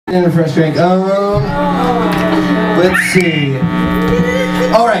In a fresh drink. Let's see.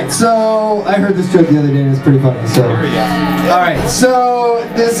 Alright, so I heard this joke the other day and it's pretty funny. So, alright, so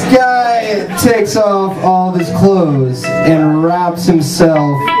this guy takes off all of his clothes and wraps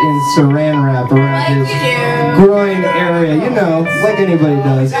himself in saran wrap around his groin area, you know, like anybody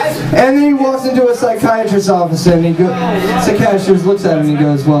does. And then he walks into a psychiatrist's office and psychiatrist looks at him and he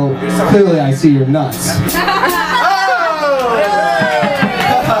goes, "Well, clearly I see your nuts."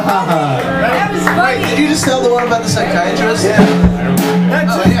 Wait, did you just tell the one about the psychiatrist? Yeah.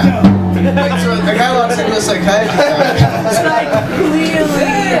 Oh, yeah. Wait, so a guy walks into a psychiatrist. It's like, clearly.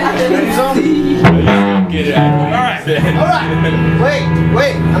 Alright.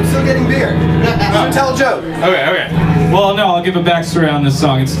 Wait, I'm still getting beer. So tell a joke. Okay. Well, no, I'll give a backstory on this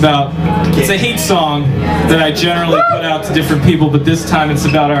song. It's a hate song that I generally put out to different people, but this time it's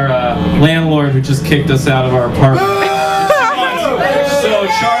about our landlord who just kicked us out of our apartment. So,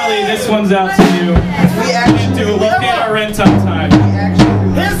 Charlie, this one's out to you. We'll pay our rent on time.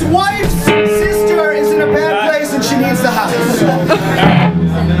 His wife's sister is in a bad place and she needs the house.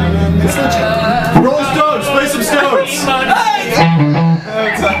 It's legit. Roll stones, play some stones.